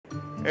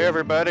Hey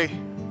everybody,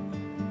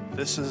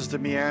 this is the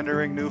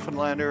meandering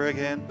Newfoundlander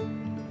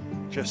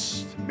again.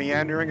 Just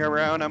meandering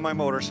around on my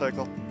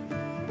motorcycle.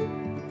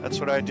 That's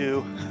what I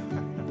do.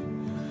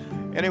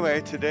 Anyway,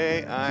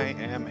 today I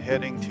am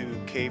heading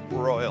to Cape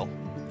Broyle.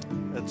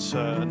 It's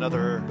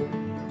another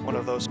one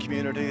of those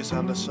communities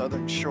on the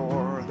southern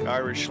shore, the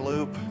Irish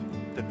Loop,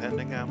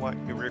 depending on what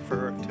you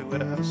refer to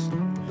it as.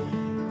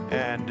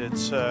 And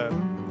it's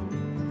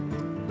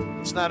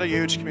not a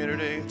huge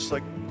community. It's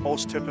like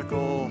most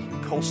typical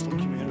coastal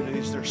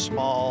communities. They're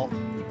small,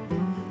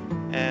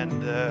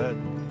 and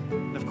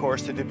of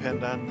course they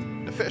depend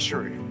on the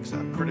fishery, because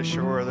I'm pretty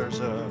sure there's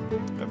a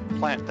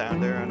plant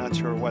down there. I'm not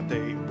sure what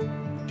they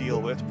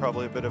deal with,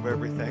 probably a bit of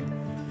everything.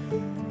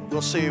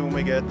 We'll see when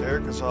we get there,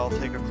 because I'll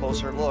take a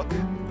closer look.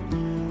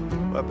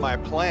 But my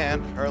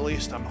plan, or at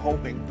least I'm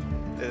hoping,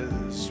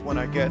 is when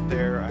I get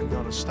there I'm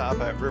going to stop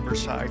at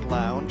Riverside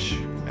Lounge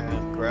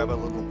and grab a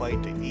little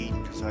bite to eat,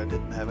 because I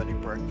didn't have any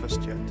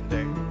breakfast yet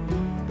today.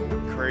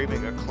 I'm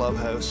craving a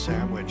Clubhouse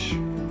sandwich,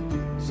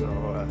 so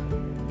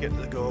get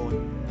to go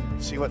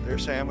and see what their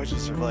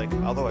sandwiches are like.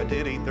 Although I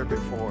did eat there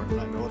before, and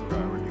I know they're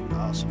already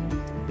awesome.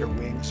 Their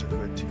wings are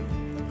good too.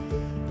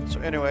 So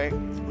anyway,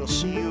 we'll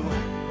see you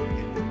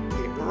in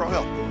Cape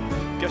Broyle.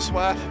 Guess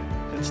what?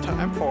 It's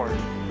time for it.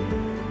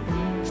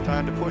 It's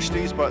time to push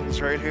these buttons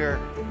right here.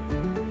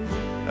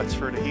 That's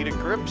for the heated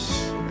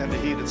grips and the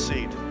heated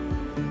seat,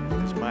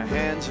 because my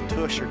hands and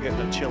tush are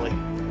getting chilly.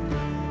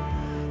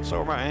 So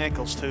are my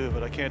ankles too,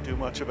 but I can't do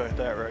much about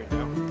that right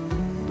now.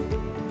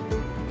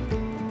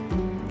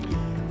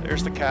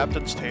 There's the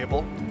captain's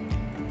table.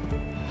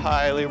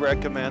 Highly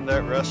recommend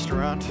that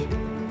restaurant.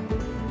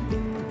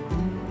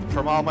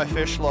 From all my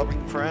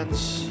fish-loving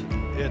friends,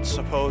 it's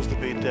supposed to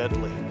be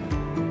deadly.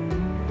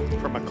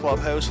 From a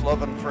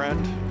Clubhouse-loving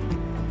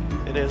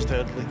friend, it is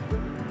deadly.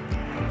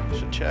 You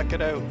should check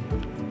it out.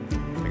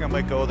 I think I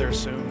might go there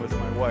soon with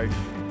my wife.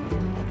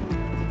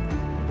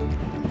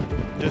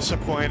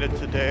 Disappointed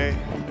today.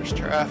 There's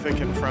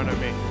traffic in front of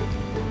me.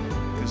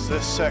 Because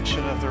this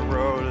section of the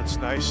road, it's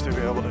nice to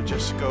be able to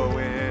just go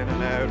in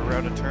and out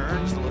around the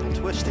turns, the little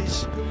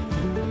twisties.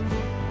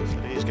 So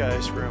these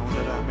guys ruined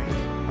it on me.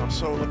 I'm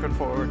so looking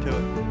forward to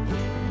it.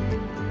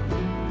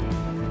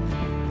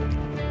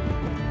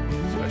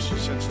 Especially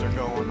since they're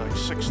going like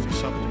 60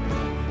 something,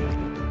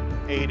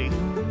 80.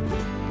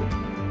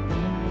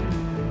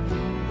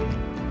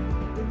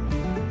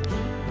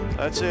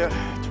 That's it.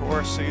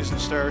 Tourist season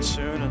starts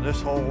soon, and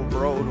this whole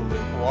road will be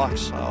block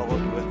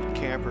solid with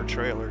camper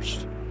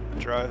trailers,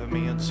 driving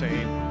me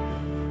insane.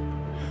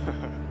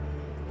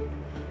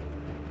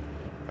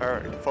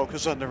 Alright,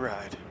 focus on the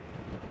ride.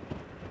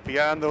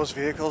 Beyond those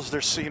vehicles,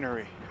 there's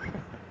scenery.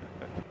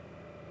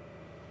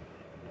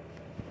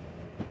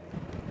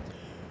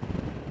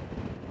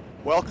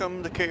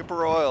 Welcome to Cape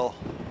Broyle.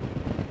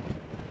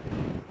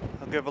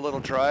 I'll give a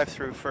little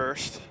drive-through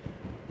first.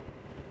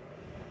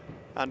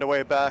 On the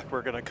way back,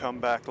 we're going to come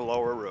back the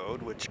lower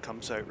road, which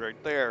comes out right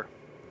there.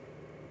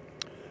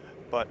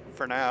 But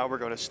for now, we're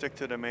going to stick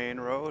to the main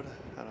road,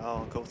 and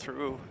I'll go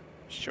through,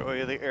 show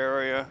you the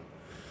area,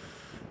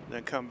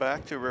 then come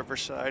back to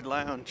Riverside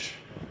Lounge.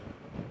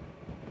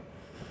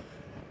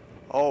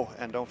 Oh,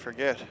 and don't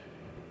forget,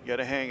 you got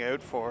to hang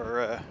out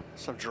for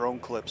some drone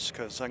clips,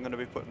 because I'm going to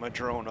be putting my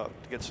drone up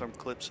to get some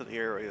clips of the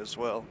area as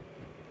well.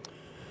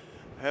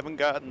 I haven't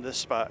gotten this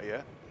spot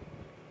yet.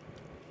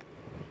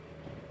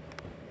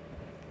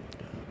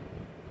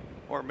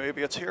 Or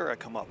maybe it's here I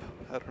come up.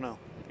 I don't know.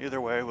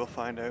 Either way, we'll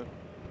find out.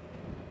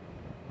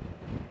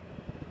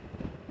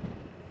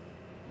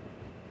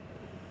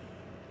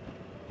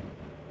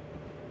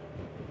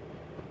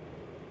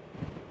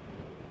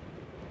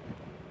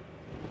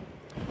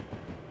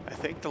 I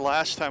think the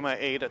last time I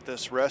ate at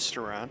this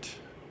restaurant,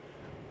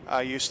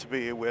 I used to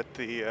be with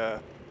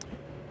the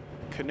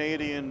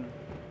Canadian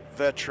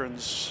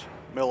Veterans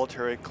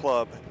Military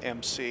Club,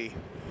 MC.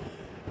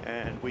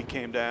 And we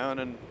came down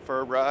and for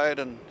a ride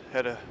and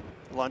had a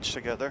lunch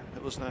together.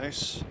 It was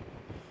nice.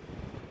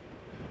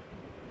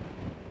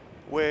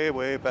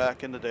 Way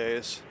back in the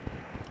days.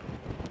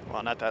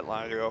 Well, not that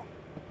long ago.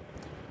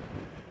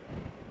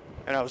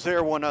 And I was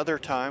there one other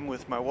time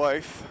with my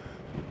wife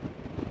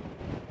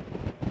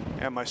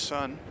and my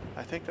son.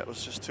 I think that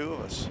was just two of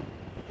us.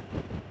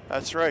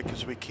 That's right,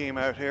 because we came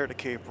out here to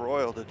Cape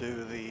Broyle to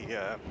do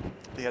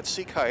they had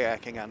sea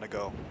kayaking on the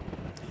go.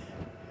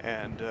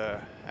 And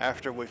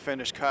after we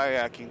finished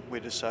kayaking, we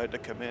decided to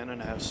come in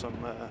and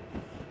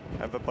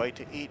have a bite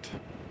to eat.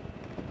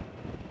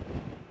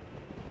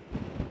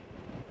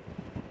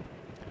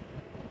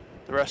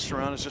 The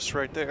restaurant is just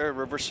right there,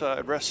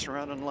 Riverside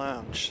Restaurant and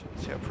Lounge.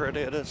 See how pretty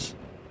it is?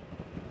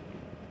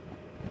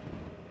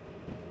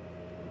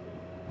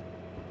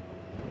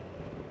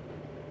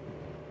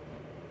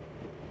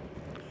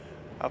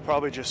 I'll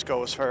probably just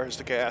go as far as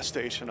the gas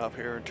station up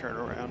here and turn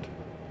around.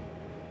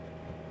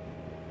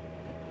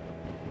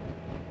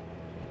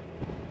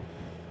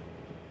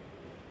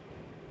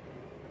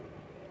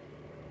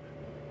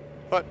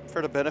 But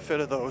for the benefit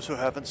of those who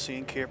haven't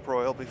seen Cape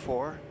Broyle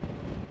before,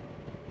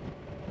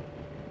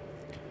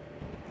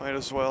 Might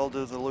as well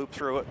do the loop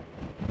through it.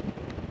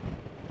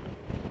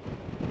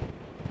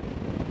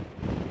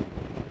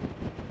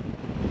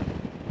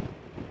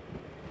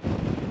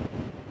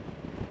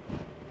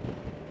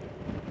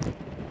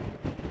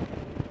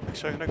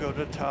 Actually, I'm gonna go to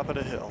the top of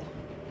the hill,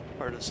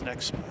 or this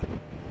next spot.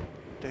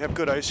 They have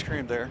good ice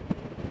cream there.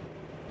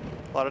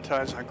 A lot of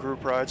times on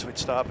group rides, we'd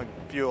stop and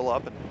fuel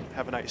up and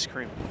have an ice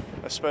cream,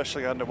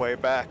 especially on the way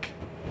back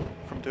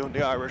from doing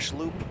the Irish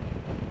loop.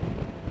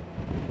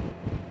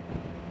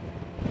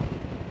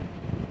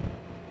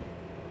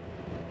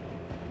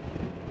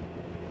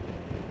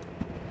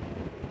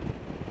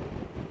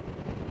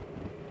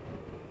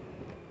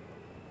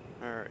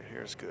 All right,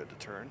 here's good to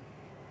turn.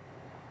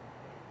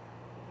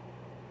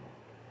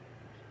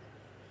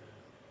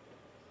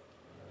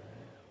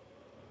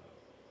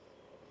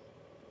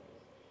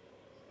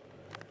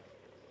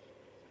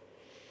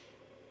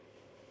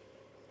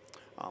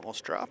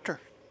 Almost dropped her.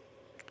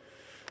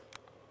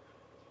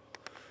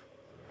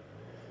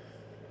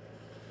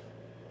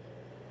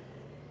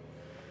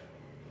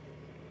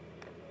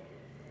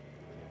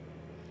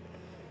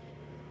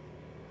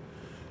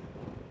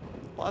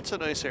 Lots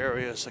of nice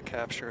areas to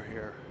capture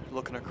here,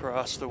 looking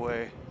across the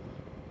way.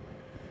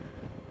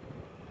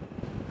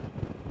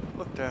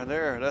 Look down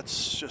there,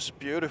 that's just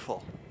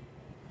beautiful.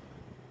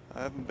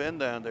 I haven't been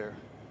down there.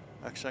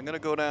 Actually, I'm gonna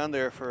go down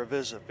there for a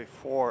visit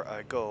before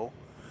I go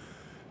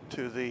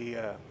to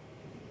the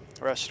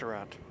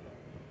restaurant.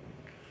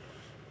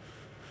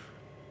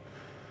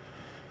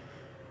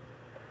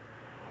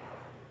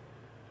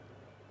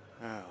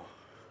 Now,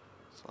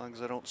 as long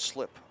as I don't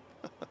slip.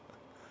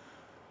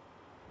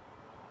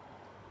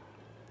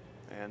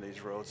 And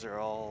these roads are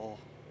all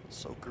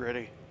so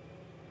gritty.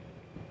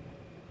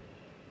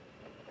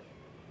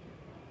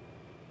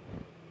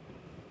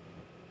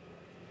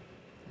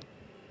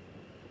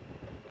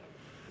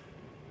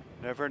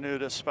 Never knew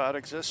this spot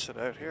existed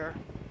out here.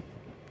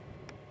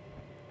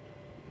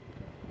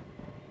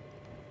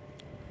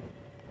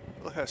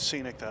 Look how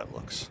scenic that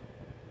looks.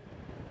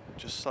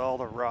 Just all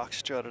the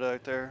rocks jutted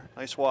out there.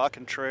 Nice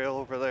walking trail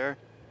over there.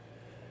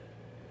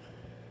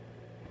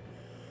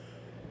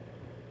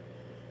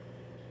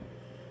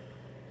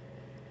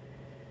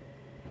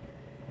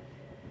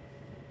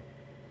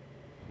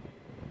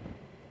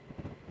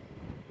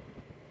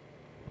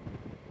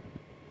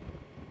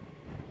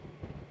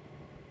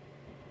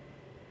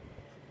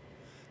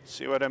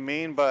 See what I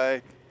mean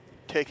by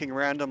taking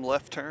random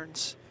left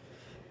turns?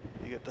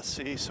 You get to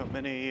see so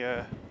many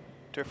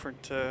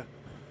different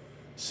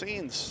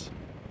scenes.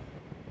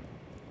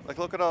 Like,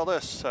 look at all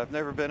this. I've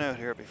never been out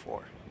here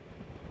before.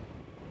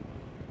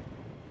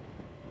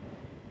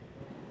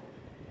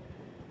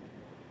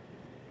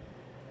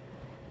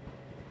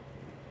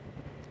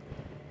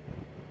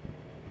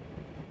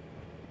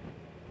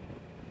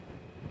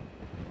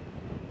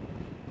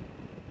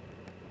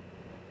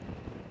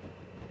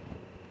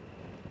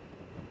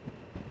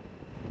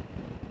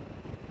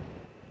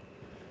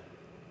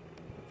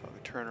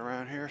 Probably turn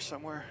around here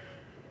somewhere.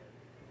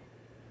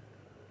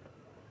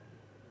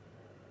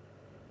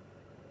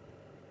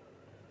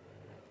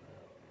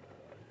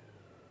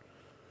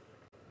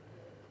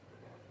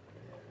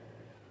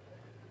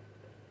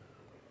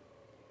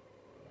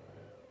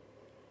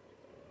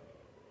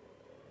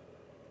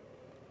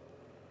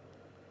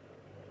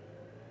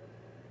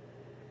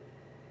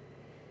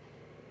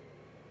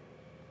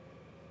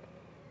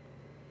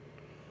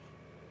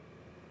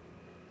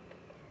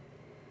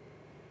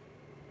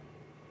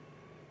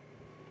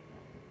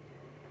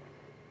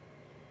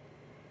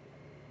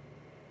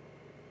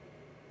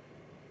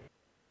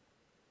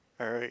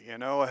 All right, you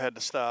know, I had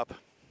to stop.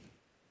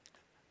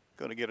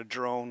 Gonna get a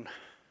drone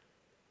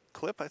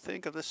clip, I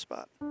think, of this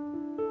spot.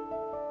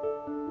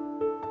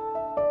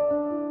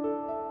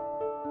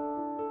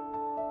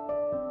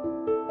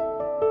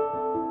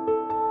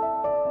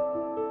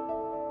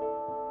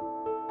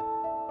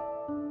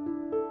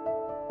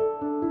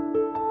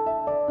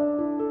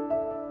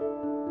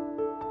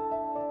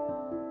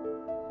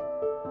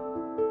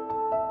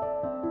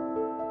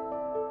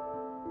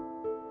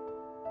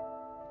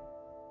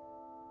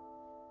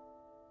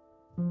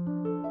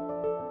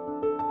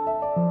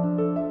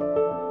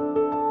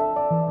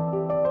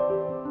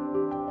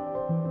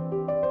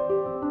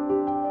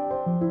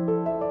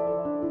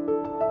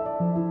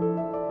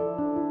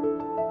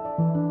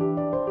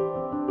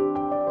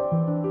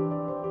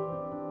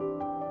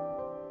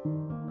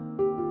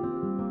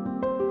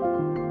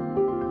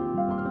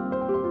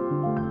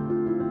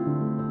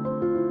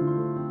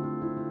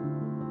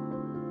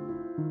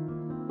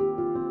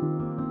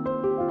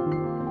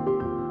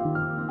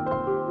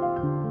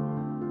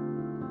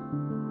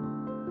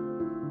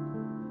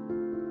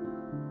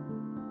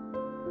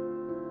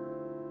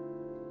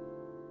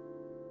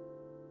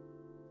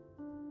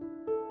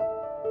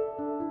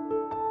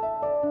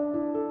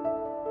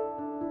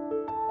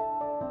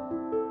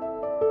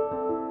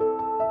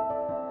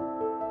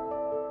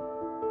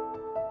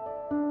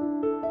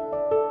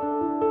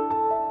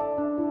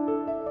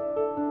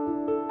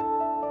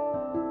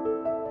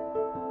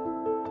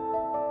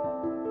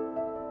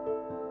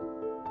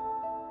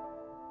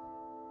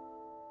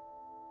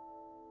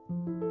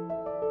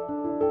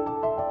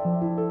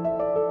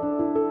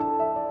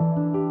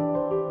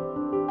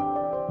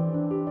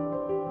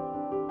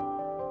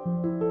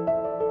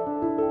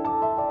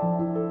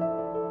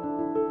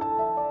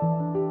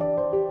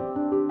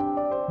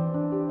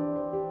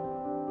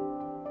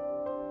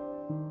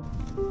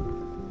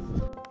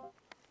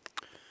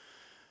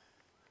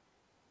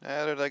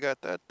 Now that I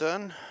got that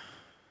done,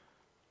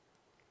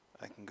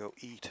 I can go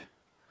eat.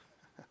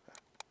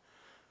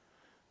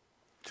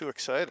 Too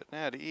excited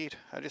now to eat.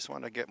 I just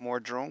want to get more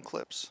drone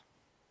clips.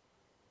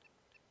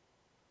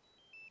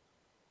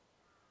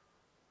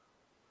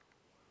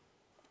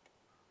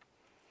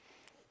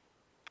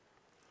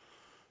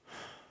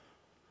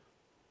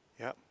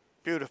 Yep,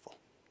 beautiful.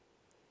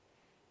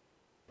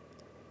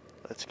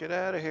 Let's get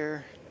out of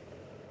here.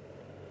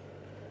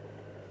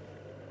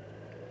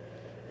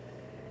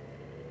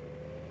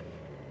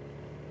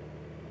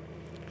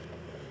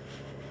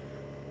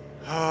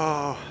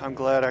 Oh, I'm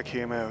glad I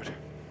came out.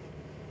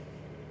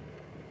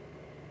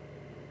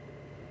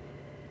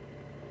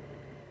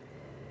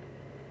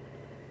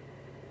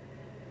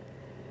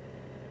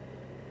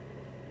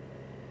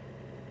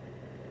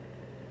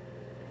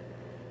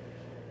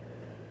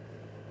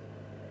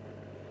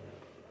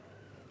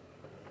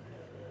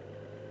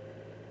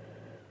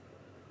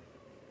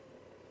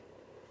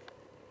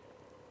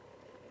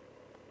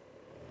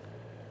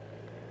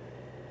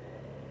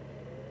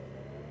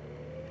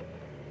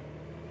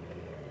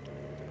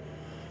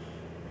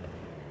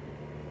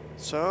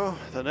 So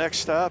the next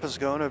stop is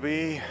going to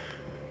be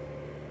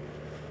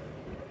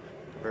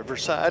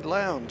Riverside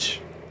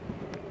Lounge.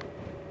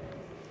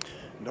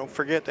 And don't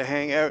forget to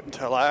hang out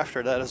until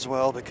after that as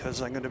well,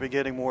 because I'm going to be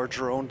getting more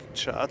drone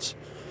shots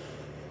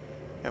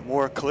and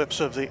more clips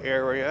of the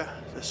area.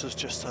 This is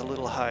just a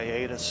little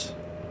hiatus.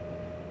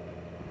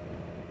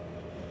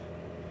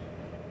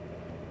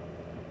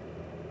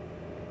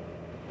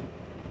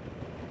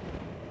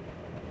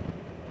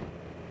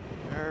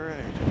 All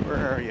right,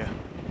 where are you?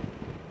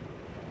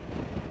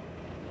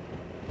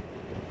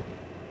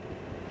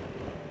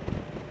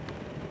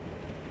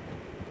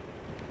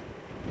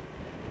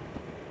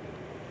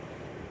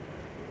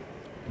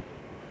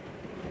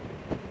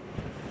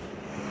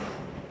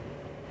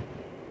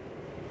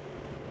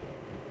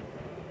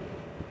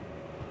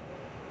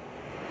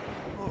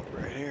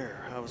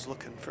 Here, I was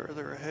looking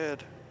further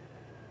ahead.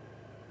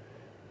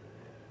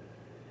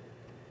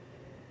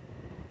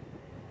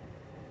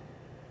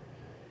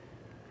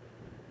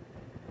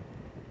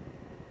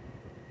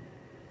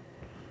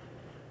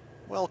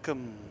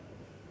 Welcome.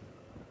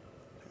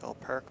 I'll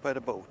park by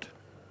the boat.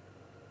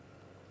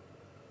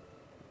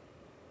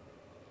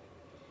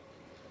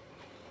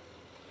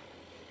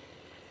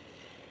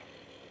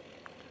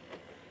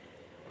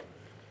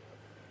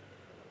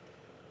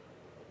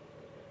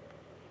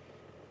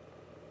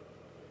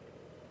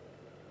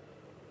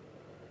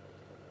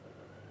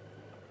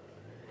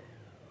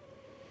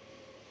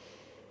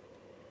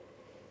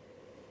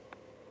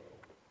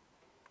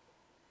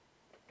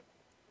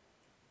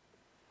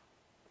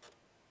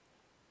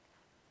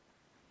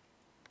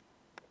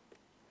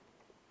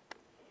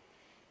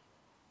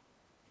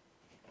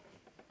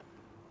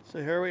 So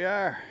here we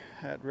are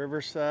at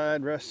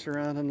Riverside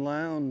Restaurant and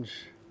Lounge.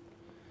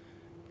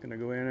 Gonna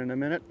go in a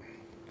minute.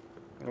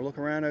 Gonna look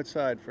around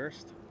outside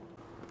first.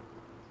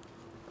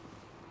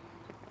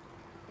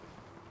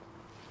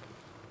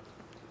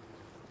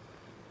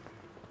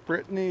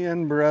 Brittany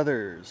and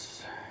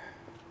Brothers.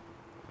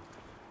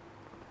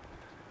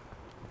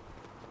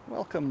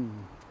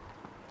 Welcome.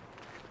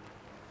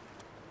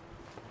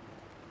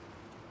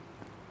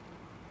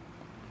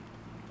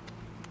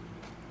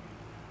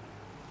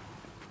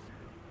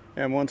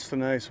 And once the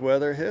nice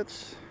weather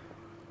hits,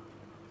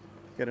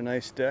 get a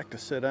nice deck to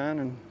sit on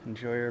and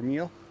enjoy your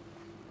meal.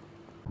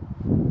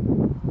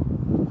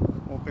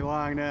 Won't be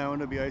long now,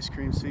 it'll be ice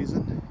cream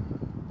season.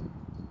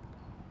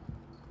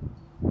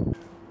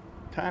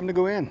 Time to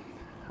go in.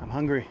 I'm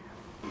hungry.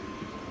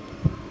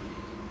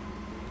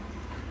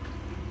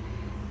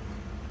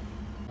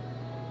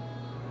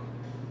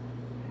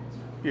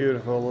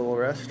 Beautiful little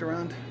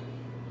restaurant.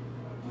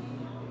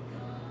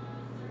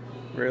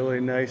 Really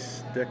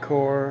nice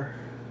decor.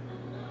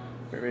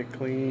 Very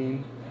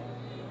clean.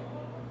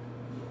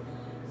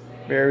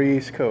 Very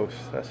East Coast,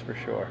 that's for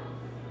sure.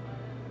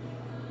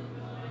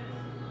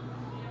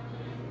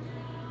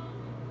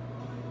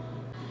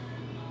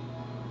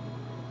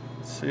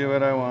 Let's see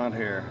what I want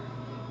here.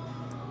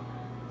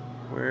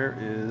 Where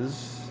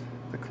is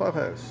the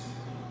clubhouse?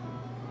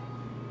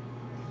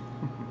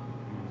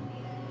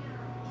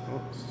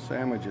 Oh,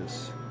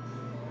 sandwiches.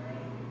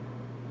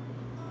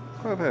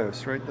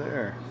 Clubhouse right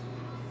there.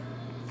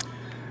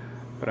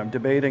 But I'm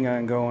debating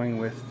on going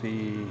with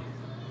the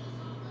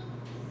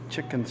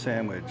chicken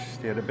sandwich.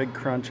 They had a big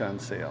crunch on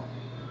sale.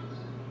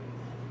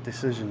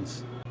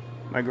 Decisions.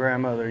 My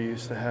grandmother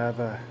used to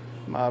have a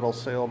model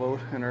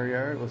sailboat in her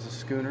yard. It was a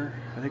schooner.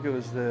 I think it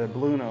was the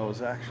Blue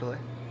Nose, actually.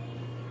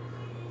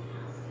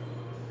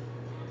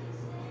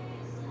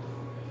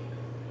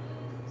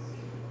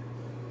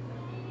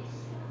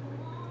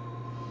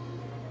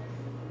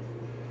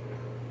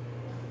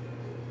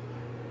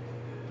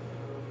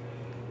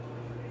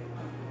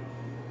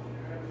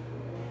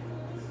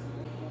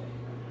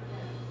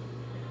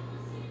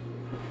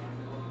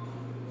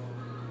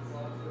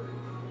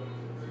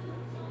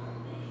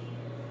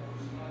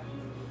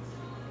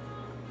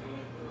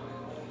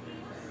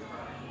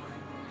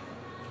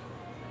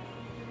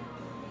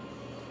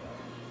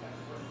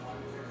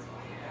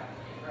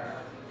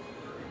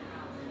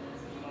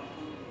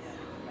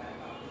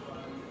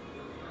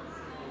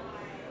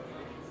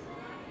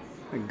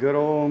 The good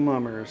old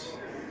mummers.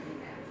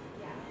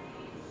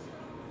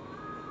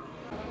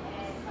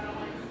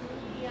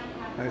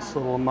 Nice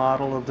little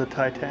model of the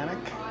Titanic.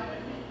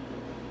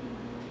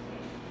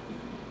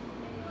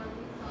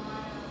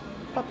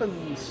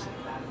 Puffins.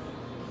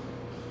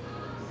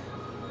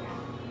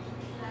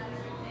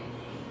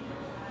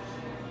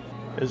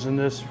 Isn't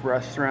this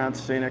restaurant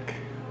scenic?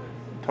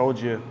 Told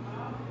you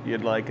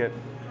you'd like it.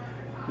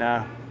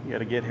 Now you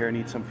gotta get here and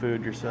eat some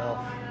food yourself.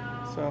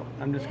 So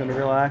I'm just gonna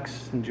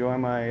relax, enjoy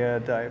my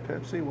Diet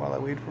Pepsi while I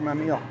wait for my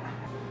meal.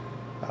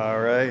 All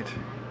right,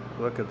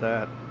 look at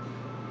that.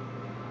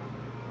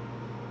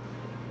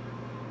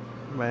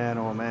 Man,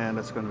 oh man,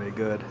 that's gonna be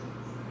good.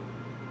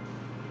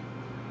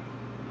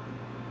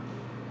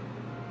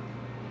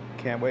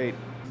 Can't wait.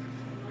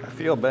 I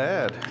feel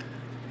bad.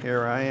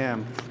 Here I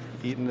am,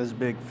 eating this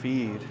big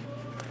feed,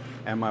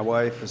 and my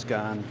wife has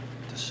gone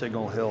to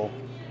Signal Hill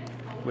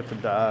with the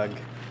dog,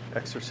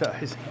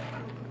 exercising.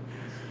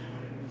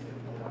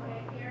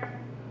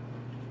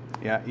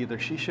 Yeah, either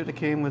she should have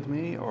came with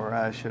me or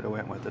I should have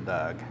went with the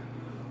dog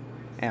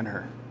and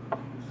her.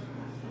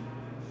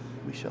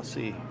 We shall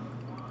see.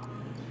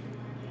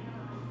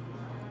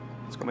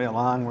 It's gonna be a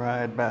long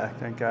ride back.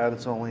 Thank God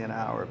it's only an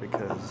hour,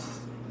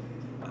 because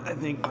I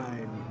think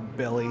my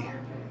belly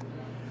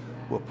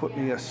will put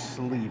me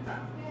asleep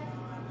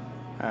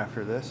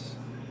after this.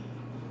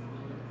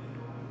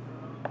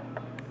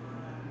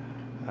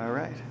 All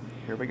right,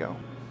 here we go.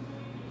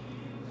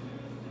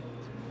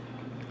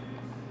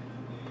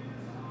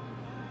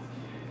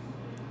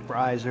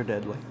 Fries are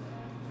deadly.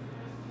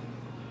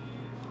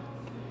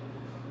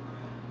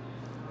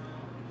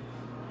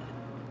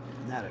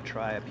 Now to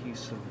try a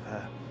piece of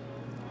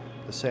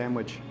the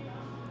sandwich.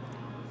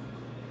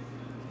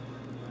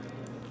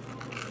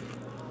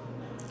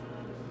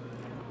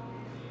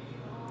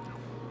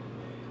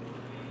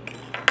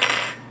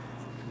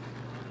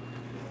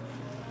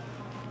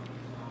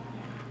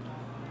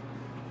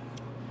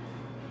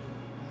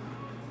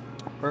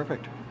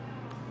 Perfect.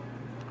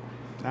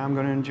 Now I'm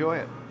going to enjoy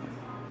it.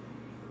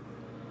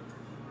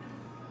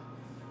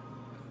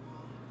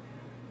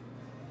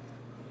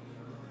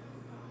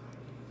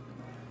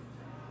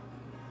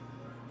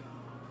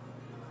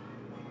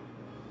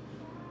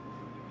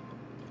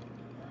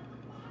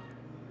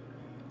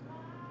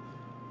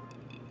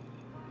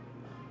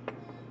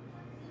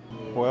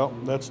 Well,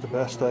 that's the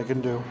best I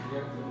can do.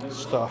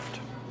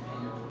 Stuffed.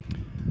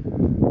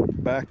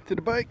 Back to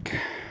the bike.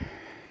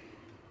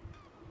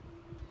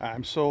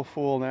 I'm so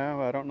full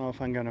now, I don't know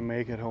if I'm gonna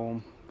make it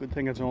home. Good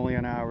thing it's only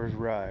an hour's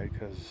ride,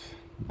 because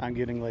I'm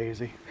getting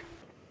lazy.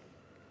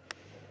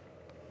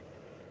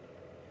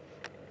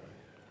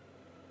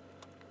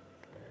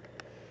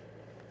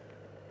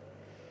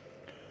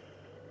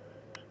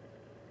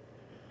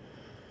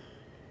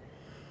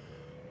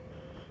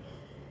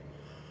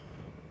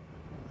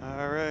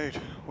 All right,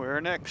 where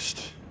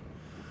next?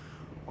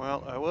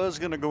 Well, I was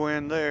gonna go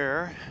in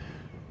there,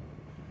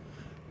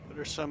 but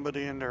there's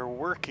somebody in there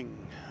working.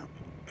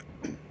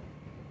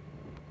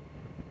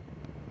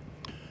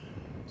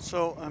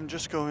 So I'm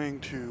just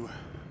going to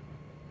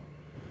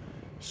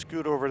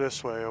scoot over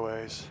this way a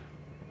ways,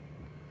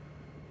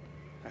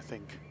 I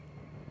think.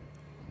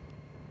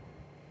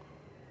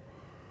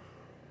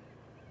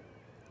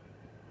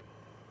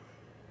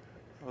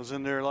 I was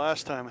in there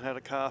last time and had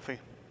a coffee.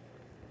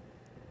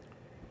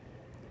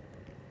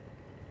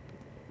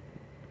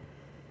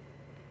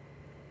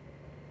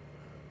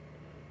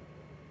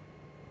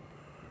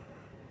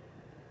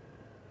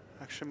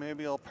 Actually,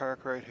 maybe I'll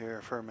park right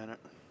here for a minute.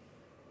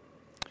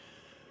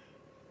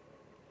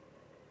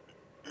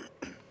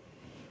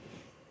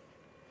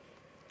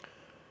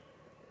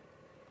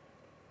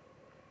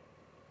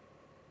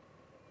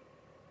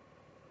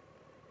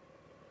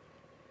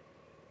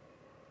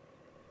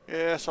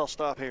 Yes, I'll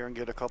stop here and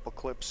get a couple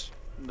clips,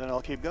 and then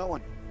I'll keep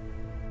going.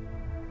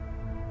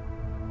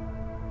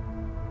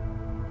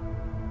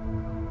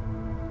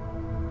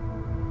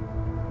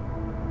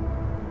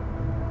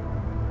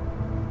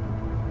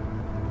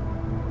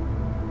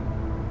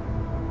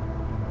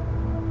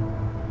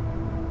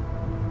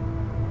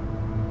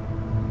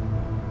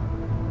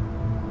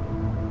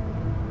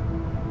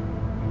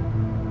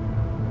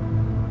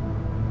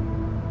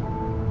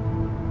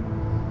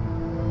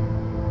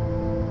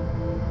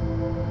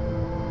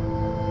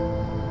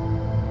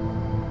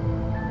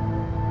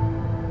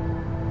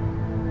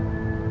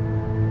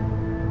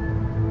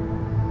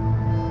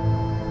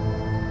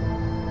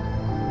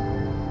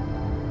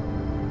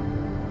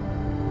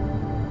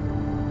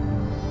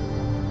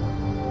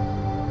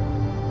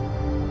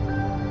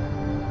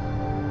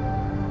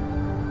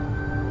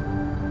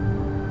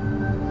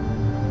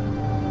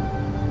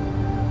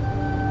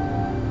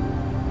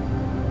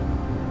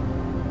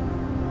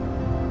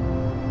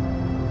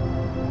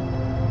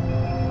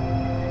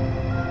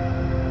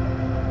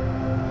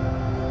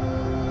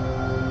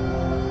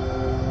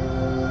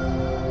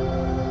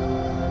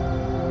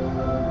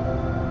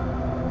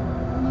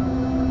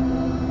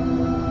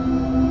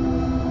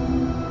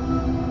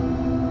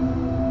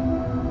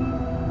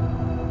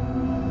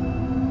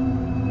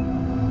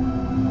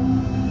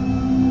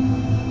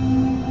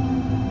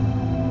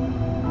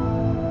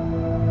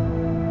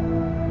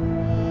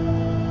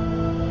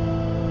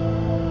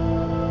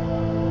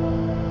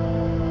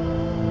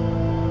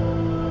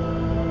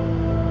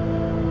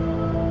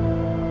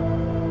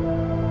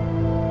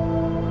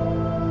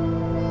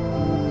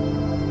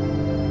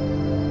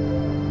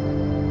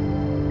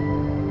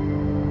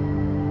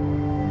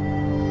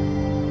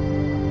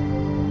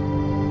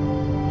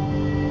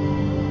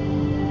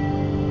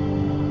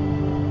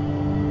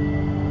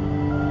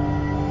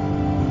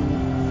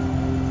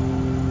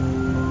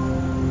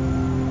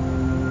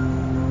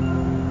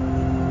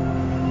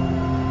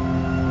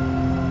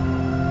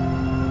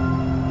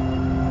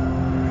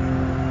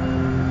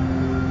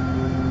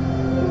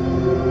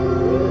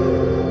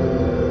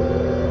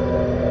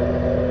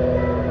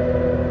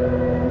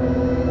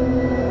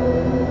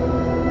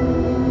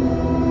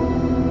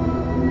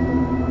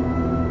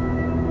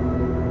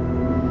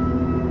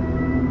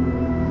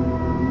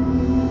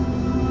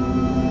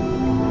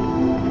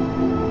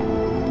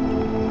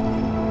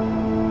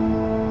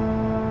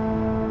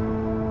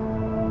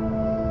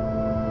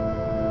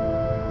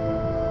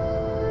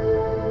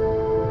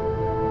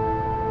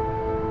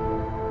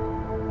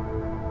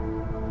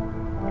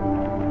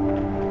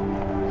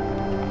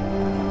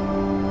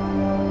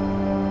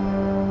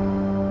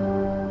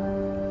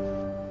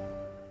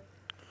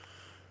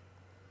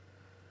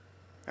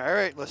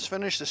 let's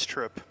finish this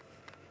trip.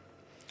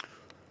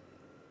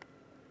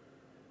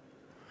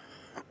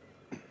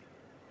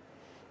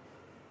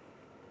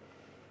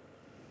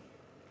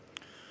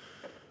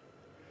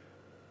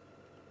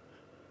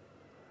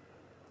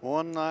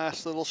 One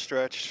last little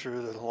stretch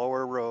through the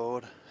lower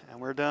road,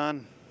 and we're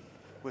done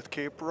with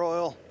Cape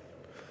Broyle.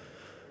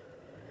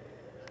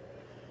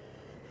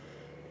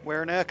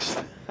 Where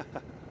next?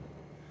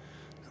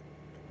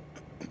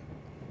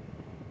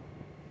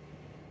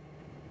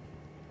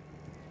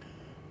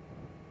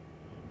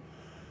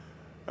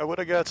 I would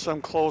have got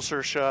some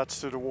closer shots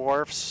to the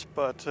wharfs,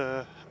 but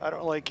I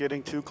don't like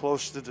getting too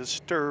close to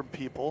disturb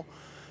people.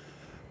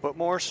 But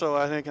more so,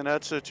 I think in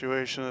that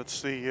situation,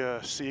 it's the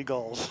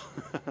seagulls.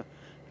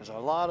 There's a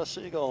lot of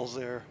seagulls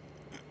there,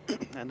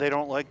 and they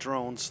don't like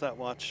drones that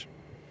much.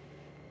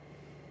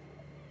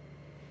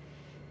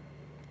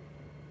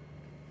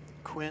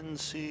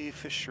 Quincy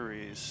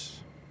Fisheries.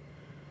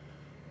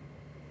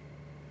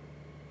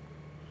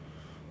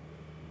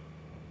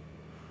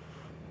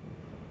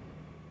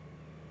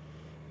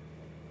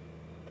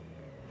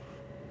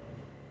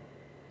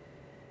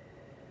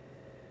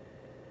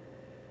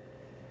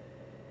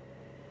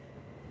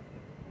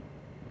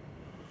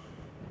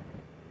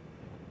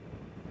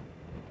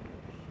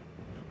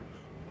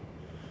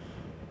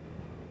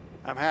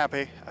 I'm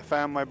happy. I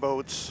found my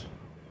boats.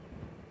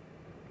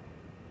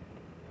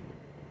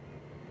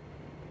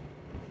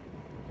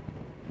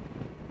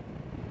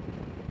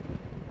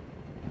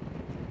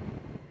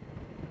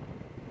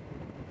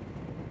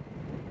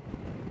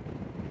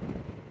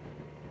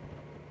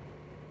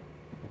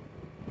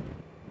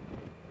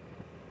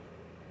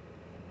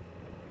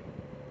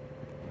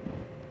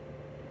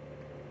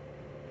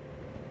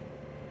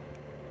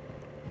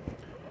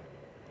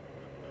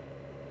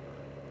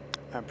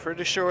 I'm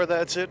pretty sure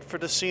that's it for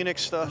the scenic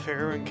stuff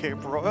here in Cape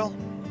Broyle.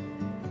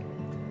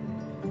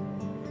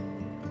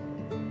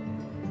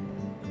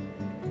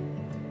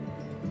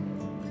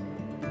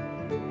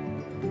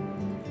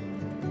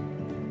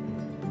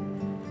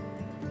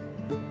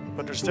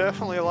 But there's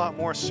definitely a lot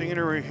more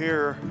scenery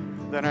here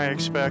than I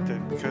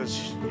expected,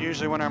 because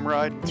usually when I'm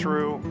riding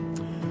through,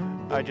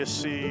 I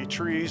just see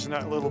trees and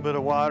that little bit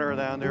of water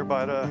down there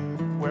by the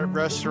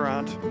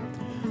restaurant.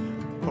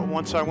 But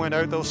once I went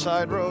out those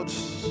side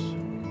roads,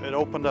 it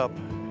opened up.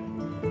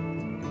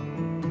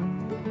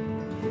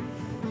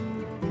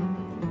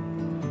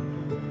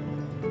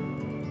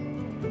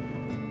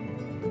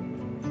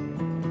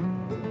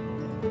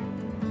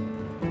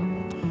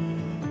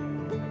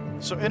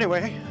 So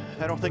anyway,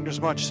 I don't think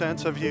there's much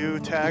sense of you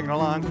tagging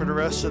along for the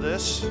rest of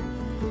this.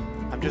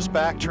 I'm just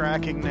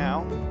backtracking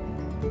now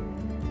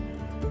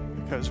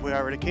because we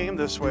already came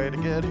this way to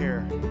get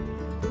here.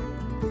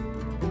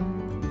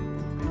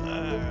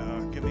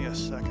 Give me a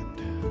second.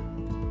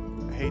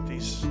 I hate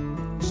these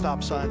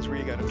stop signs where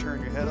you got to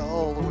turn your head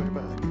all the way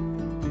back.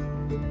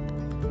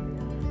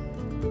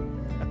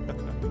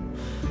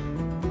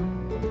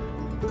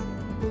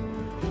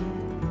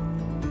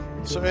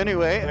 So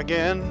anyway,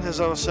 again, as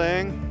I was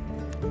saying,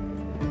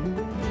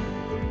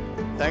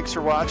 thanks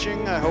for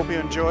watching. I hope you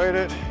enjoyed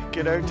it.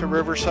 Get out to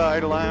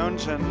Riverside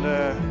Lounge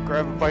and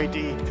grab a bite to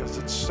eat, because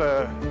it's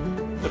the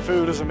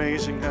food is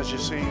amazing, as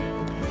you've seen.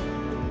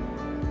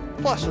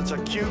 Plus, it's a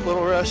cute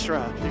little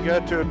restaurant. You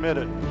got to admit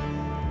it.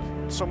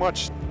 So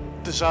much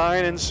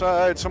design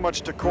inside, so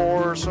much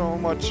decor, so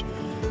much,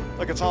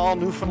 like it's all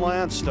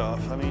Newfoundland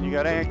stuff. I mean, you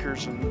got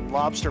anchors and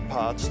lobster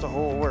pots, the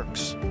whole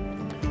works.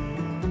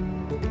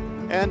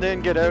 And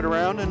then get out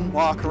around and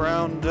walk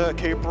around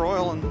Cape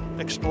Broyle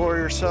and explore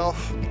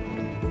yourself.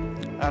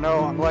 I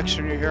know I'm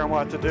lecturing you here on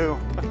what to do.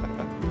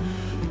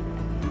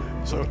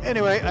 So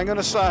anyway, I'm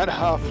gonna sign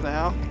off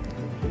now.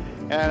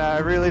 And I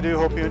really do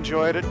hope you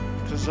enjoyed it,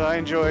 because I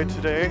enjoyed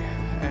today.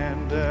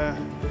 And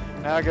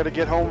now I gotta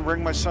get home and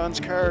bring my son's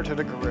car to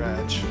the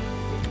garage.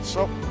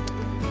 So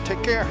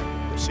take care,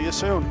 see you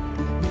soon.